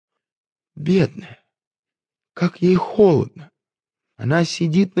Бедная, как ей холодно. Она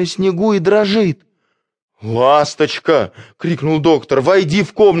сидит на снегу и дрожит. «Ласточка!» — крикнул доктор. «Войди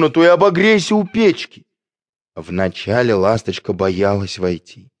в комнату и обогрейся у печки!» Вначале ласточка боялась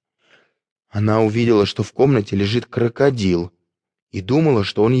войти. Она увидела, что в комнате лежит крокодил, и думала,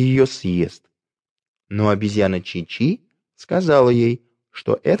 что он ее съест. Но обезьяна Чи-Чи сказала ей,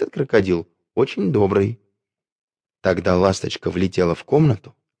 что этот крокодил очень добрый. Тогда ласточка влетела в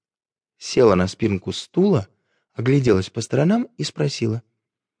комнату, села на спинку стула, огляделась по сторонам и спросила: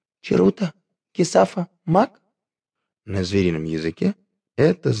 «Чарута, кисафа, мак?» На зверином языке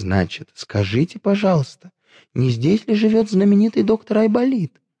это значит: «Скажите, пожалуйста, не здесь ли живет знаменитый доктор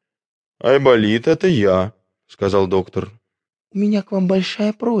Айболит?» «Айболит — это я», — сказал доктор. «У меня к вам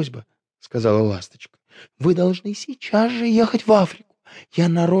большая просьба», — сказала ласточка. «Вы должны сейчас же ехать в Африку. Я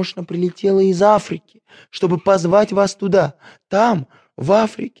нарочно прилетела из Африки, чтобы позвать вас туда. Там, в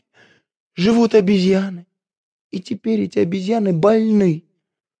Африке, живут обезьяны. И теперь эти обезьяны больны».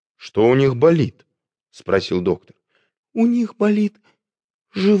 «Что у них болит?» — спросил доктор. «У них болит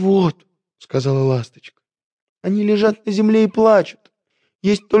живот», — сказала ласточка. «Они лежат на земле и плачут.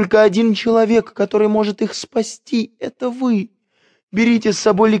 Есть только один человек, который может их спасти. Это вы. Берите с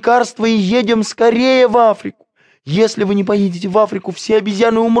собой лекарства и едем скорее в Африку. Если вы не поедете в Африку, все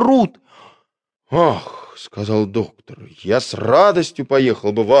обезьяны умрут». «Ах», — сказал доктор, — «я с радостью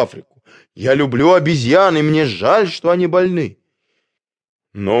поехал бы в Африку. Я люблю обезьян, и мне жаль, что они больны.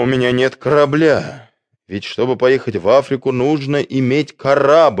 Но у меня нет корабля, ведь чтобы поехать в Африку, нужно иметь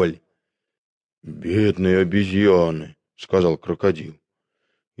корабль». «Бедные обезьяны», — сказал крокодил.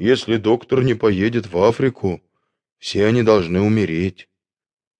 «Если доктор не поедет в Африку, все они должны умереть.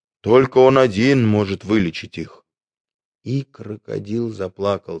 Только он один может вылечить их». И крокодил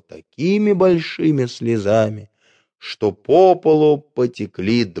заплакал такими большими слезами, что по полу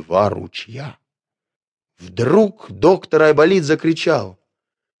потекли 2 ручья. Вдруг доктор Айболит закричал: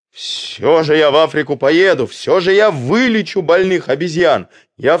 «Все же я в Африку поеду, все же я вылечу больных обезьян.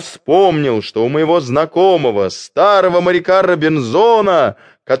 Я вспомнил, что у моего знакомого, старого моряка Робинзона,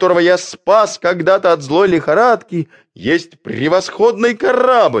 которого я спас когда-то от злой лихорадки, есть превосходный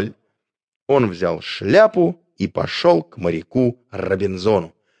корабль». Он взял шляпу и пошел к моряку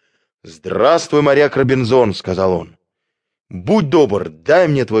Робинзону. «Здравствуй, моряк Робинзон», — сказал он. «Будь добр, дай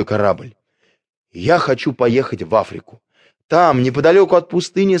мне твой корабль. Я хочу поехать в Африку. Там, неподалеку от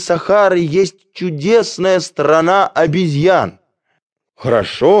пустыни Сахары, есть чудесная страна обезьян».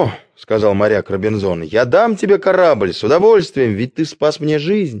 «Хорошо», — сказал моряк Робинзон, — «я дам тебе корабль с удовольствием, ведь ты спас мне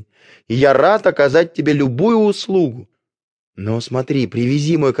жизнь, и я рад оказать тебе любую услугу. Но смотри,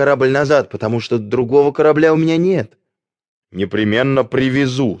 привези мой корабль назад, потому что другого корабля у меня нет». «Непременно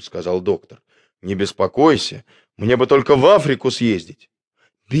привезу», — сказал доктор. «Не беспокойся, мне бы только в Африку съездить».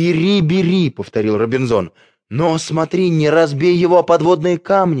 «Бери, бери», — повторил Робинзон, — «но смотри, не разбей его о подводные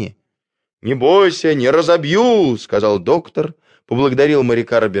камни». «Не бойся, не разобью», — сказал доктор, поблагодарил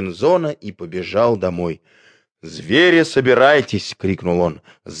моряка Робинзона и побежал домой. «Звери, собирайтесь!» — крикнул он.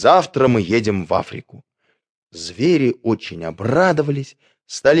 «Завтра мы едем в Африку». Звери очень обрадовались,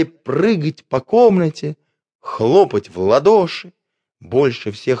 стали прыгать по комнате, хлопать в ладоши.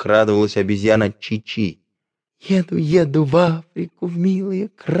 Больше всех радовалась обезьяна Чи-Чи. «Еду, еду в Африку, в милые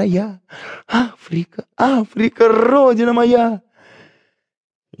края. Африка, Африка, родина моя!»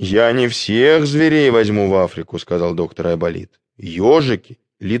 «Я не всех зверей возьму в Африку», — сказал доктор Айболит. «Ежики,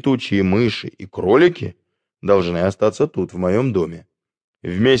 летучие мыши и кролики должны остаться тут, в моем доме.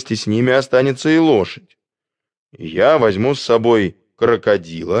 Вместе с ними останется и лошадь. Я возьму с собой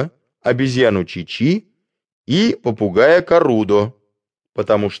крокодила, обезьяну Чи-Чи и попугая Корудо,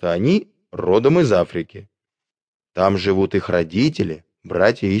 потому что они родом из Африки. Там живут их родители,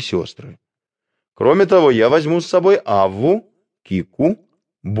 братья и сестры. Кроме того, я возьму с собой Авву, Кику,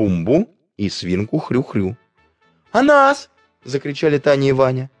 Бумбу и свинку Хрю-Хрю». «А нас?» — закричали Таня и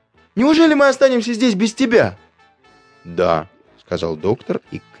Ваня. «Неужели мы останемся здесь без тебя?» «Да», — сказал доктор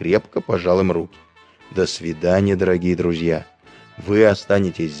и крепко пожал им руки. «До свидания, дорогие друзья. Вы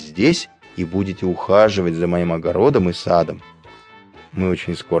останетесь здесь и будете ухаживать за моим огородом и садом. Мы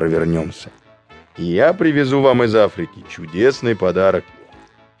очень скоро вернемся. И я привезу вам из Африки чудесный подарок».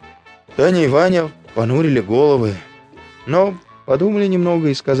 Таня и Ваня понурили головы, но подумали немного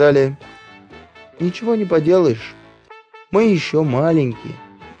и сказали: «Ничего не поделаешь, мы еще маленькие.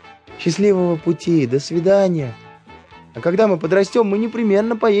 Счастливого пути, до свидания. А когда мы подрастем, мы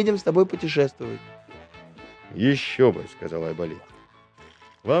непременно поедем с тобой путешествовать». «Еще бы», — сказал Айболит.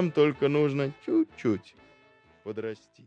 «Вам только нужно чуть-чуть подрасти».